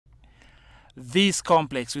This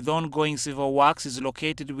complex with ongoing civil works is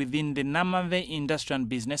located within the Namave Industrial and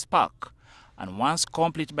Business Park, and once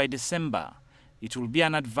complete by December, it will be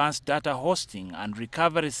an advanced data hosting and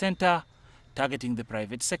recovery center targeting the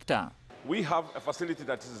private sector. We have a facility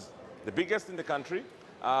that is the biggest in the country,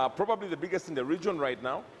 probably the biggest in the region right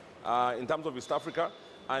now in terms of East Africa,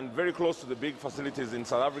 and very close to the big facilities in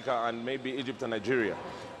South Africa and maybe Egypt and Nigeria.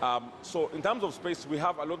 So in terms of space, we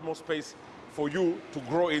have a lot more space for you to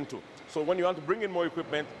grow into. So when you want to bring in more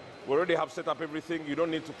equipment, we already have set up everything. You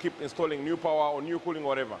don't need to keep installing new power or new cooling or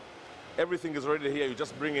whatever. Everything is already here. You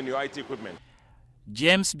just bring in your IT equipment.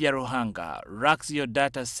 James Byaruhanga, Raxio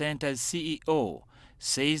Data Center's CEO,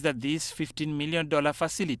 says that this $15 million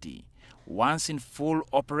facility, once in full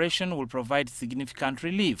operation, will provide significant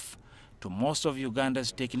relief to most of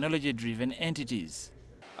Uganda's technology-driven entities.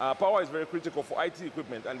 Power is very critical for IT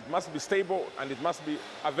equipment, and it must be stable and it must be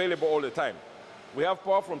available all the time. We have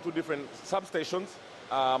power from 2 different substations,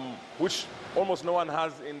 which almost no one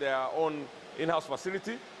has in their own in-house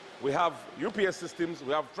facility. We have UPS systems,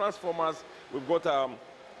 we have transformers, we've got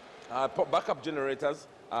backup generators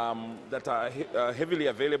that are heavily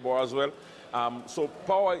available as well. So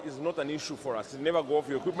power is not an issue for us. It never goes off.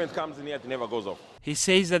 Your equipment comes in here, it never goes off. He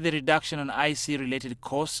says that the reduction on IC-related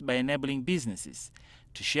costs by enabling businesses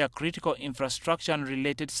to share critical infrastructure and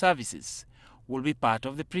related services will be part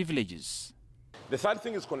of the privileges. The third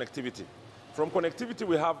thing is connectivity. From connectivity,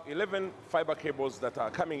 we have 11 fiber cables that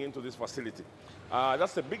are coming into this facility.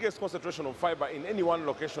 That's the biggest concentration of fiber in any one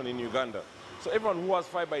location in Uganda. So everyone who has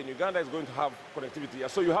fiber in Uganda is going to have connectivity.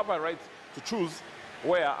 So you have a right to choose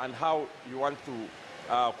where and how you want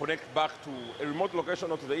to connect back to a remote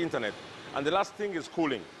location or to the internet. And the last thing is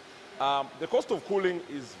cooling. The cost of cooling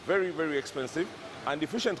is very, very expensive, and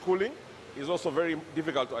efficient cooling is also very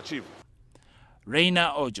difficult to achieve.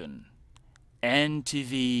 Reina Ojon,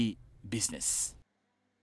 NTV Business.